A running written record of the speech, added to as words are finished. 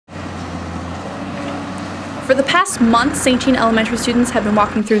For the past month, St. Jean Elementary students have been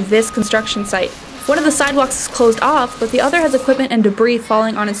walking through this construction site. One of the sidewalks is closed off, but the other has equipment and debris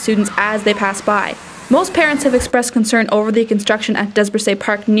falling on its students as they pass by. Most parents have expressed concern over the construction at Desbresay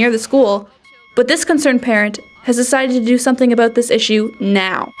Park near the school, but this concerned parent has decided to do something about this issue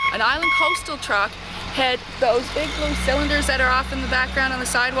now. An Island Coastal truck had those big blue cylinders that are off in the background on the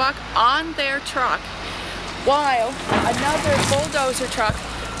sidewalk on their truck, while another bulldozer truck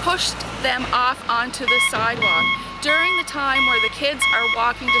pushed them off onto the sidewalk during the time where the kids are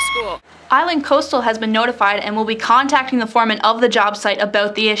walking to school. Island Coastal has been notified and will be contacting the foreman of the job site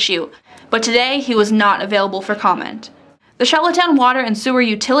about the issue, but today he was not available for comment. The Charlottetown Water and Sewer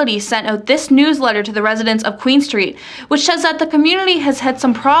Utility sent out this newsletter to the residents of Queen Street, which says that the community has had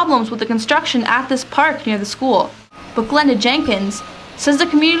some problems with the construction at this park near the school. But Glenda Jenkins says the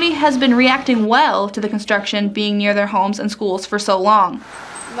community has been reacting well to the construction being near their homes and schools for so long.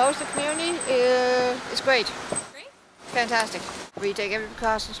 Most of the community is great. Fantastic. We take every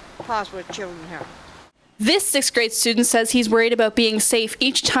precautions possible with children here. This 6th grade student says he's worried about being safe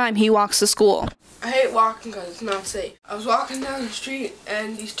each time he walks to school. I hate walking because it's not safe. I was walking down the street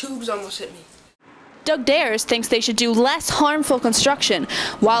and these tubes almost hit me. Doug Dares thinks they should do less harmful construction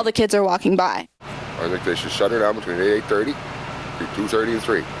while the kids are walking by. I think they should shut it down between 8:30, 2:30 and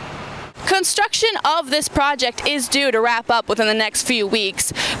 3. Construction of this project is due to wrap up within the next few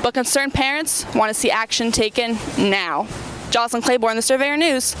weeks, but concerned parents want to see action taken now. Jocelyn, Claybourne, The Surveyor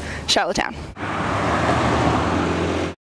News, Charlottetown.